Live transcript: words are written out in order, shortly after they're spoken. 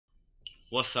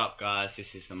What's up, guys? This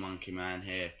is the Monkey Man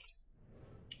here,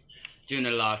 doing a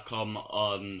live com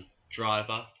on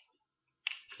Driver,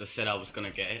 because I said I was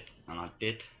going to get it, and I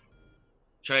did.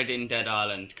 Traded in Dead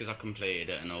Island, because I completed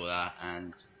it and all that,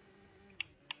 and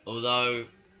although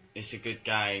it's a good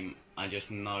game, I just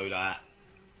know that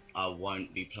I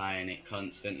won't be playing it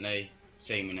constantly,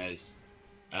 seeming as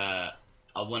I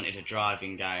wanted a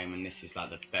driving game, and this is like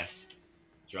the best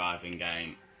driving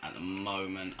game at the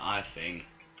moment, I think.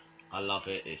 I love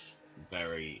it. It's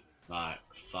very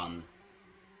fun,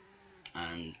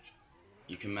 and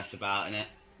you can mess about in it,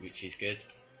 which is good.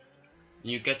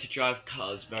 You get to drive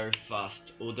cars very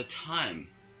fast all the time,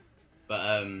 but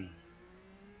and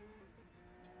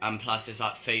plus there's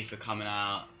like FIFA coming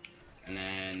out, and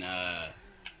then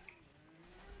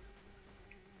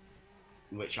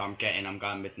which I'm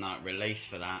going midnight release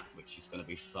for that, which is going to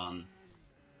be fun.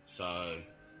 So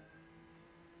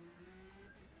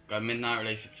go midnight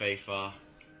release of FIFA,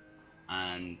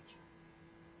 and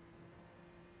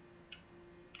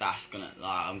that's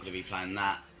I'm gonna be playing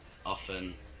that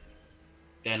often.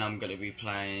 Then I'm gonna be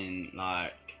playing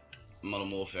like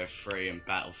Modern Warfare 3 and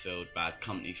Battlefield Bad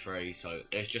Company 3. So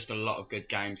there's just a lot of good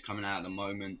games coming out at the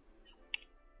moment,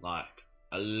 like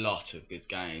a lot of good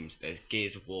games. There's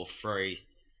Gears of War 3,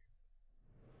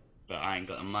 but I ain't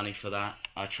got the money for that.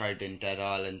 I traded in Dead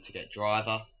Island to get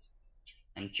Driver,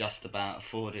 and just about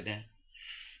afforded it,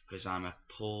 because I'm a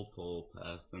poor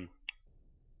person.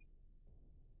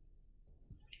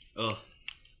 Oh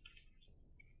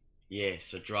yeah,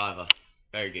 so Driver,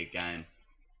 very good game.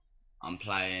 I'm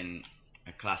playing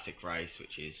a classic race,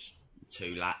 which is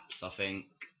 2 laps I think,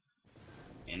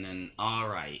 in an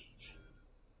R8.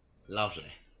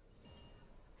 Lovely.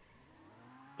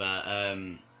 But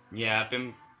yeah, I've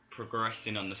been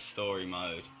progressing on the story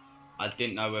mode. I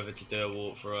didn't know whether to do a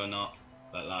walkthrough or not,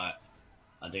 but I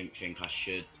didn't think I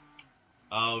should.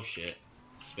 Oh shit,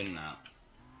 spin out.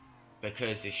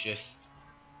 Because it's just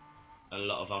a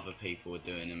lot of other people are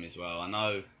doing them as well. I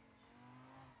know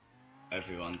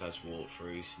everyone does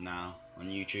walkthroughs now on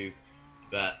YouTube,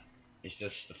 but it's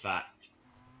just the fact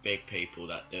big people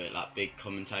that do it, like big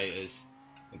commentators,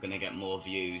 are gonna get more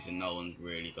views, and no one's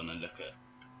really gonna look at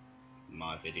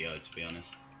my video, to be honest.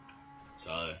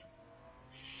 So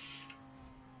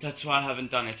that's why I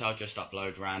haven't done it. I'll just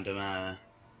upload random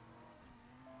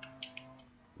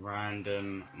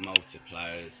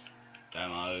multiplayers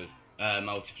demos,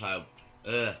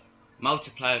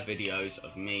 multiplayer videos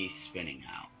of me spinning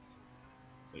out,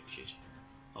 which is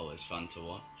always fun to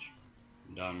watch.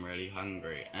 And I'm really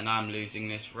hungry, and I'm losing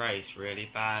this race really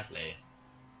badly.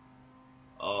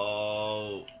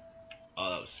 Oh,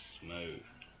 that was smooth.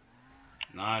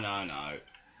 No.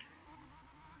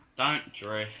 Don't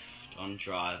drift on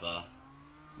Driver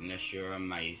unless you're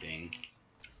amazing.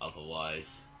 Otherwise,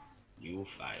 you will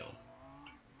fail.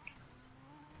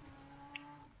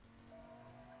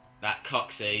 That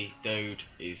Coxie dude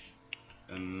is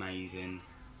amazing.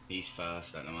 He's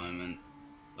first at the moment.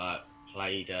 I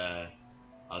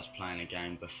was playing a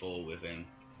game before with him,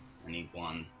 and he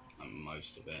won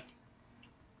most of it.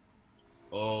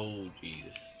 Oh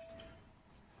Jesus!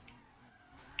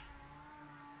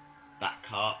 That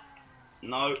car,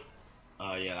 no.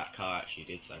 Oh yeah, that car actually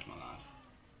did save my life.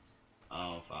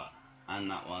 Oh fuck! And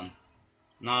that one,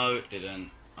 no, it didn't.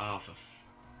 Oh for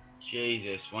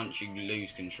Jesus! Once you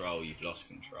lose control, you've lost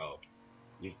control.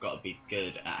 You've got to be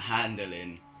good at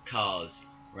handling cars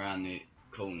around the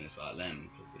corners like them,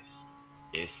 because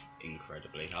it's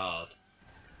incredibly hard.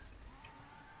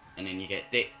 And then you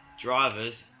get dick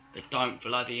drivers that don't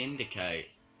bloody indicate,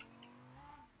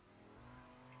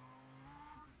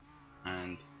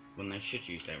 and when they should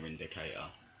use their indicator.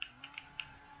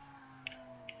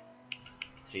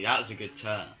 See, that was a good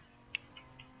turn.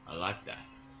 I like that.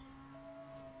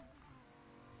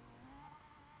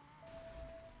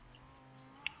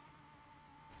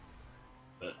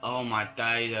 But oh my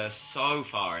day, they're so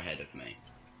far ahead of me.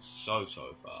 So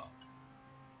far.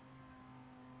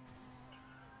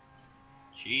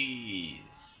 Jeez.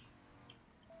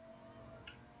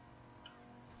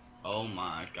 Oh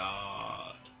my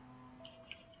god.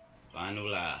 Final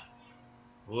lap.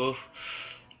 Woof.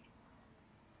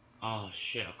 Oh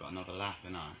shit, I've got another lap,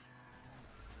 haven't I?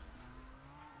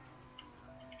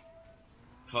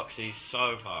 Coxie's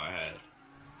so far ahead.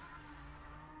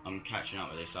 I'm catching up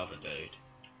with this other dude,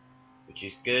 which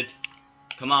is good.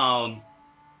 Come on.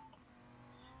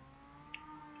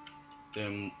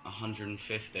 Doing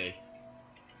 150.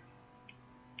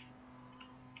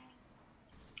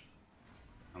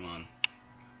 Come on.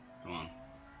 Come on.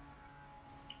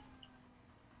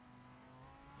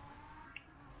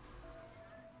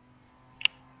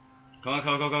 Come on,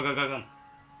 go.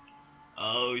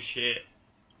 Oh shit.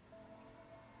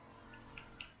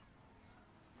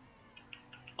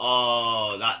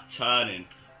 Oh, that turning.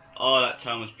 Oh, that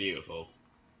turn was beautiful.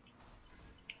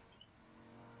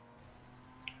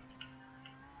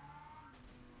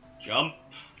 Jump.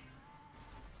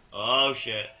 Oh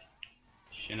shit.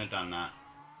 Shouldn't have done that.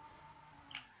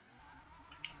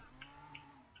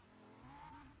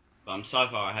 But I'm so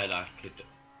far ahead I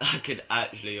could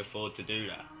actually afford to do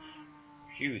that.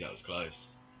 Phew, that was close.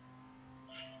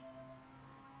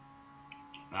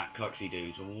 That Coxie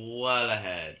dude's well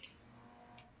ahead.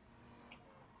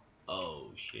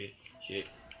 Oh shit, shit.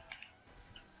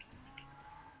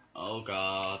 Oh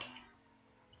god.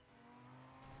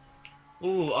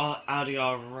 Ooh, our Audi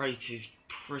R8 is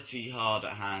pretty hard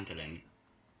at handling.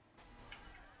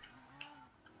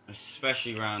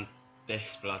 Especially around this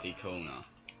bloody corner.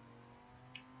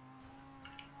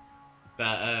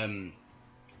 But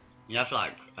you have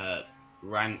like a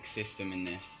rank system in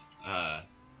this.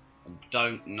 I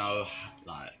don't know,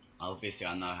 like, obviously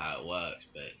I know how it works,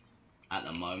 but at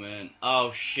the moment,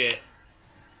 oh shit,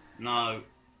 no,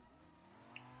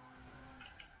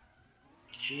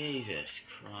 Jesus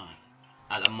Christ.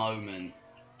 At the moment,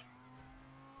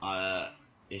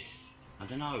 it's, I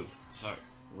don't know, it's like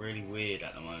really weird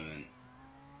at the moment.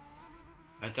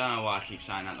 I don't know why I keep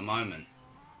saying at the moment,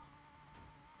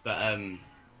 but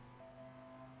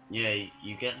yeah,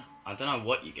 you get, I don't know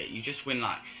what you get. You just win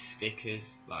like stickers,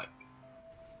 like,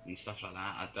 and stuff like that.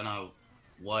 I don't know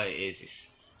what it is.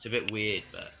 It's a bit weird,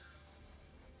 but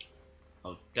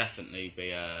I'll definitely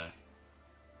be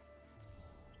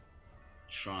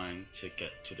trying to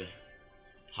get to the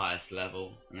highest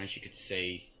level. And as you could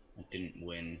see, I didn't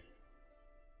win,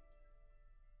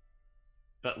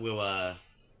 but we'll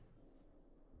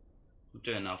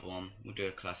do another one. We'll do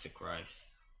a classic race.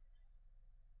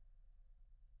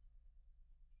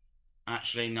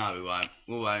 Actually, no, we won't.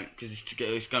 We won't, because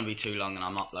it's going to be too long, and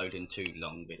I'm uploading too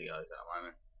long videos at the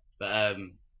moment. But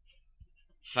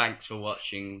thanks for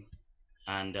watching,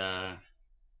 and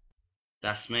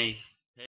that's me.